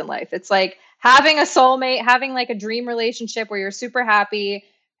things in life. It's like having a soulmate, having like a dream relationship where you're super happy,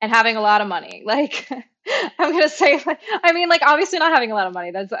 and having a lot of money. Like I'm going to say, I mean, like obviously not having a lot of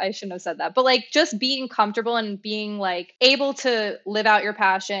money. I shouldn't have said that. But like just being comfortable and being like able to live out your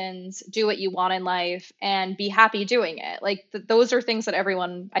passions, do what you want in life and be happy doing it. Like those are things that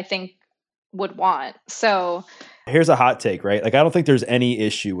everyone I think would want. So here's a hot take, right? Like, I don't think there's any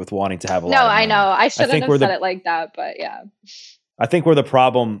issue with wanting to have a lot of money. I know. I shouldn't have said it like that, but yeah. I think where the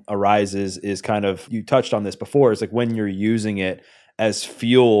problem arises is kind of, you touched on this before, is like when you're using it as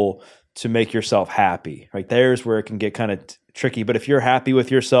fuel to make yourself happy, right? There's where it can get kind of tricky. But if you're happy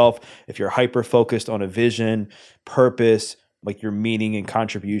with yourself, if you're hyper focused on a vision, purpose, like your meaning and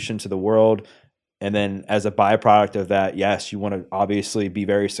contribution to the world, and then as a byproduct of that, yes, you want to obviously be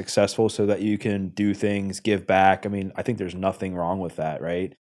very successful so that you can do things, give back. I mean, I think there's nothing wrong with that,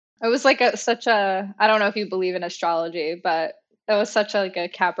 right? It was like such a, I don't know if you believe in astrology, but it was such like a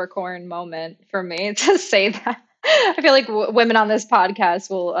Capricorn moment for me to say that. I feel like women on this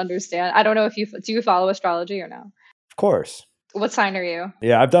podcast will understand. I don't know if do you follow astrology or no? Of course. What sign are you?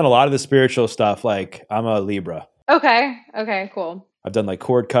 Yeah, I've done a lot of the spiritual stuff. Like I'm a Libra. Okay, cool. I've done like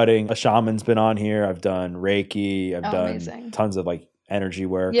cord cutting. A shaman's been on here. I've done Reiki. I've done amazing. Tons of like energy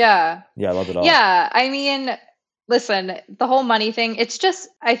work. Yeah. Yeah, I love it all. Yeah. I mean, listen, the whole money thing, it's just,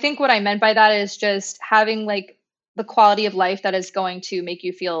 I think what I meant by that is just having like the quality of life that is going to make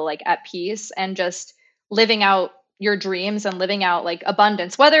you feel like at peace and just living out your dreams and living out like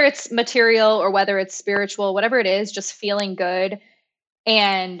abundance, whether it's material or whether it's spiritual, whatever it is, just feeling good.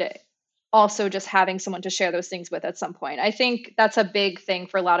 And also just having someone to share those things with at some point. I think that's a big thing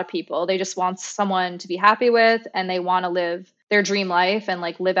for a lot of people. They just want someone to be happy with and they want to live their dream life and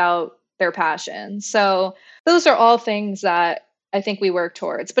like live out their passion. So those are all things that I think we work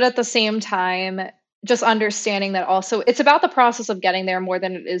towards. But at the same time, just understanding that also it's about the process of getting there more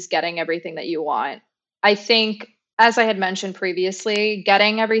than it is getting everything that you want. I think, as I had mentioned previously,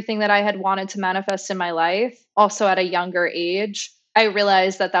 getting everything that I had wanted to manifest in my life, also at a younger age, I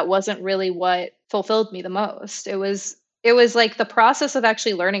realized that that wasn't really what fulfilled me the most. It was like the process of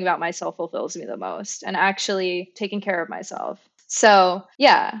actually learning about myself fulfills me the most and actually taking care of myself. So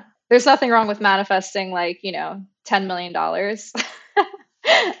yeah, there's nothing wrong with manifesting like, $10 million.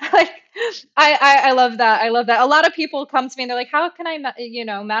 Like I love that. I love that. A lot of people come to me and they're like, how can I,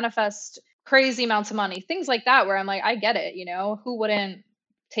 manifest crazy amounts of money? Things like that, where I'm like, I get it. Who wouldn't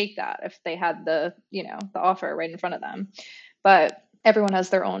take that if they had the offer right in front of them? But everyone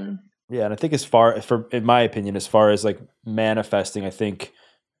has their own. Yeah. And I think in my opinion, as far as like manifesting, I think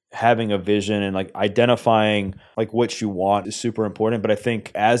having a vision and like identifying like what you want is super important. But I think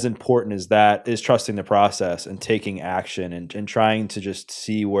as important as that is trusting the process and taking action and trying to just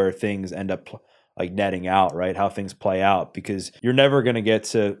see where things end up like netting out, right? How things play out, because you're never going to get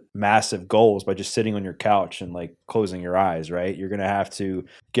to massive goals by just sitting on your couch and like closing your eyes, right? You're going to have to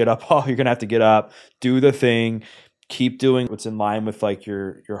get up. You're going to have to get up, do the thing, keep doing what's in line with like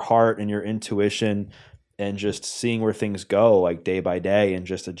your heart and your intuition, and just seeing where things go like day by day and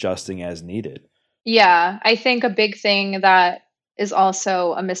just adjusting as needed. Yeah, I think a big thing that is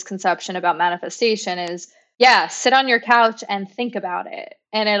also a misconception about manifestation is, yeah, sit on your couch and think about it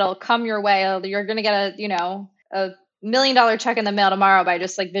and it'll come your way. You're going to get a $1 million check in the mail tomorrow by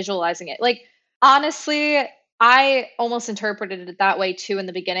just like visualizing it. Like, honestly, I almost interpreted it that way too in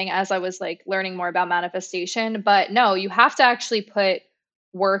the beginning as I was like learning more about manifestation. But no, you have to actually put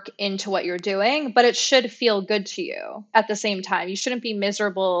work into what you're doing, but it should feel good to you at the same time. You shouldn't be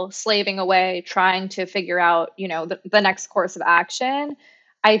miserable, slaving away, trying to figure out, the next course of action.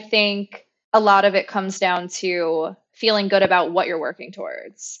 I think a lot of it comes down to feeling good about what you're working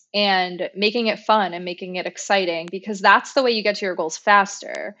towards and making it fun and making it exciting, because that's the way you get to your goals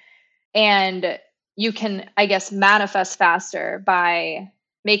faster. And you can, I guess, manifest faster by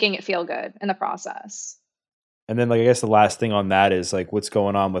making it feel good in the process. And then like I guess the last thing on that is like what's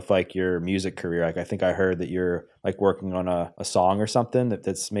going on with like your music career. Like I think I heard that you're like working on a song or something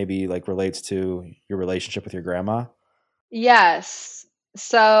that's maybe like relates to your relationship with your grandma. Yes.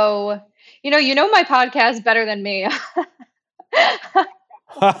 So, you know my podcast better than me.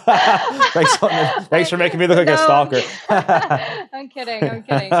 Thanks for making me look like a stalker. I'm kidding.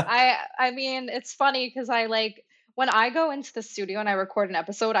 I mean, it's funny because when I go into the studio and I record an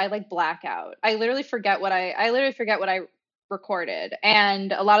episode, I like black out. I literally forget what I recorded.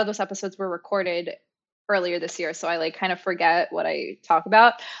 And a lot of those episodes were recorded earlier this year, so I like kind of forget what I talk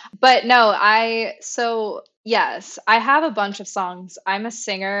about. But no, so yes, I have a bunch of songs. I'm a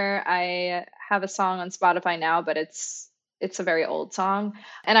singer. I have a song on Spotify now, but it's a very old song,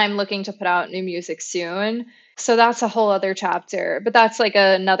 and I'm looking to put out new music soon. So that's a whole other chapter, but that's like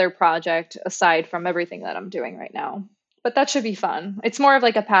another project aside from everything that I'm doing right now. But that should be fun. It's more of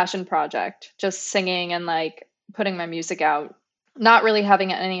like a passion project, just singing and like putting my music out. Not really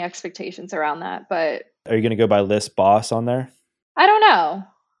having any expectations around that, but Are you going to go by Lyss Boss on there? I don't know.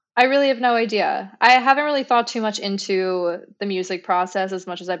 I really have no idea. I haven't really thought too much into the music process as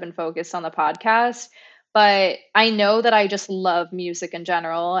much as I've been focused on the podcast. But I know that I just love music in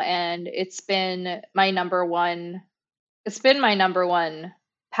general, and it's been my number one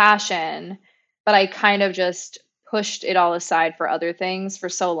passion, but I kind of just pushed it all aside for other things for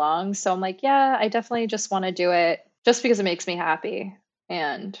so long. So I'm like, yeah, I definitely just want to do it just because it makes me happy,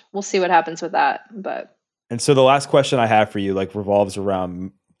 and we'll see what happens with that. But And so the last question I have for you like revolves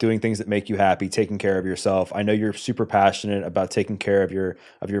around doing things that make you happy, taking care of yourself. I know you're super passionate about taking care of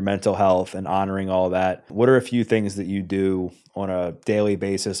your mental health and honoring all that. What are a few things that you do on a daily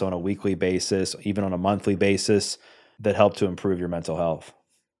basis, on a weekly basis, even on a monthly basis that help to improve your mental health?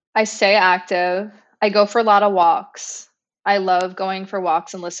 I stay active. I go for a lot of walks. I love going for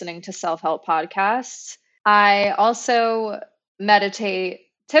walks and listening to self-help podcasts. I also meditate,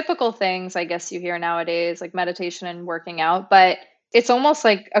 typical things I guess you hear nowadays, like meditation and working out, but it's almost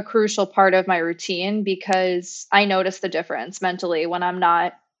like a crucial part of my routine because I notice the difference mentally when I'm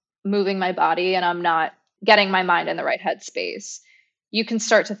not moving my body and I'm not getting my mind in the right headspace. You can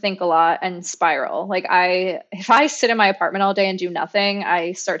start to think a lot and spiral. Like if I sit in my apartment all day and do nothing,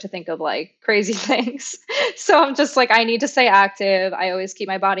 I start to think of like crazy things. So I'm just like, I need to stay active. I always keep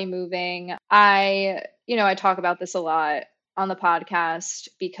my body moving. I talk about this a lot on the podcast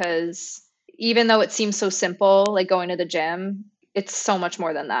because even though it seems so simple, like going to the gym, it's so much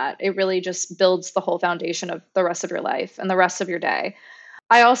more than that. It really just builds the whole foundation of the rest of your life and the rest of your day.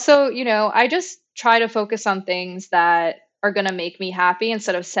 I also, I just try to focus on things that are going to make me happy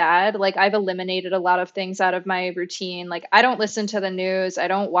instead of sad. Like I've eliminated a lot of things out of my routine. Like I don't listen to the news. I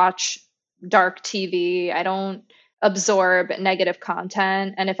don't watch dark TV. I don't absorb negative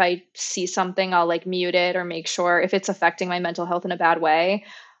content. And if I see something, I'll like mute it or make sure if it's affecting my mental health in a bad way,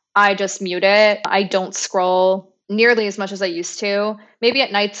 I just mute it. I don't scroll nearly as much as I used to. Maybe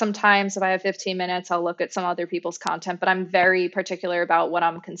at night sometimes if I have 15 minutes, I'll look at some other people's content, but I'm very particular about what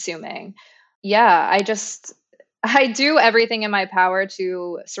I'm consuming. Yeah, I do everything in my power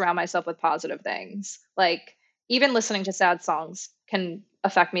to surround myself with positive things. Like even listening to sad songs can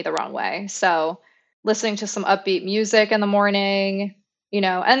affect me the wrong way. So listening to some upbeat music in the morning,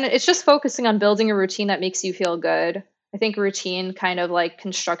 and it's just focusing on building a routine that makes you feel good. I think routine kind of like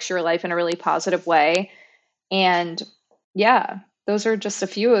constructs your life in a really positive way. And yeah, those are just a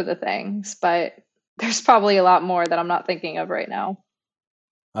few of the things, but there's probably a lot more that I'm not thinking of right now.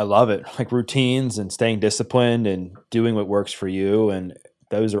 I love it. Like routines and staying disciplined and doing what works for you. And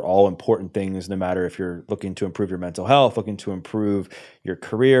those are all important things, no matter if you're looking to improve your mental health, looking to improve your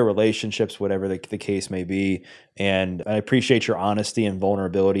career, relationships, whatever the case may be. And I appreciate your honesty and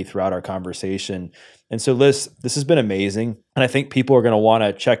vulnerability throughout our conversation. And so, Liz, this has been amazing. And I think people are going to want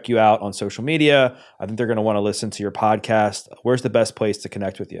to check you out on social media. I think they're going to want to listen to your podcast. Where's the best place to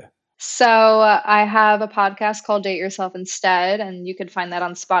connect with you? So I have a podcast called Date Yourself Instead, and you could find that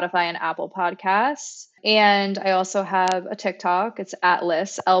on Spotify and Apple Podcasts. And I also have a TikTok. It's at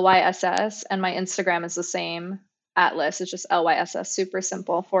Lyss, Lyss, and my Instagram is the same, at Lyss. It's just Lyss, super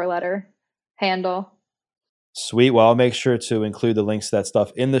simple, 4-letter handle. Sweet. Well, I'll make sure to include the links to that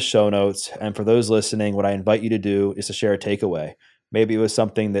stuff in the show notes. And for those listening, what I invite you to do is to share a takeaway. Maybe it was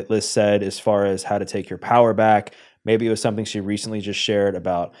something that Liz said as far as how to take your power back. Maybe it was something she recently just shared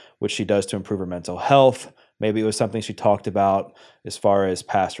about what she does to improve her mental health. Maybe it was something she talked about as far as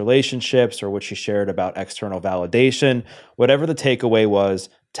past relationships or what she shared about external validation. Whatever the takeaway was,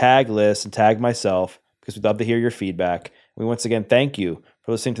 tag Liz and tag myself because we'd love to hear your feedback. We once again thank you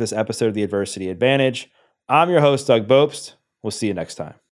for listening to this episode of The Adversity Advantage. I'm your host, Doug Bopst. We'll see you next time.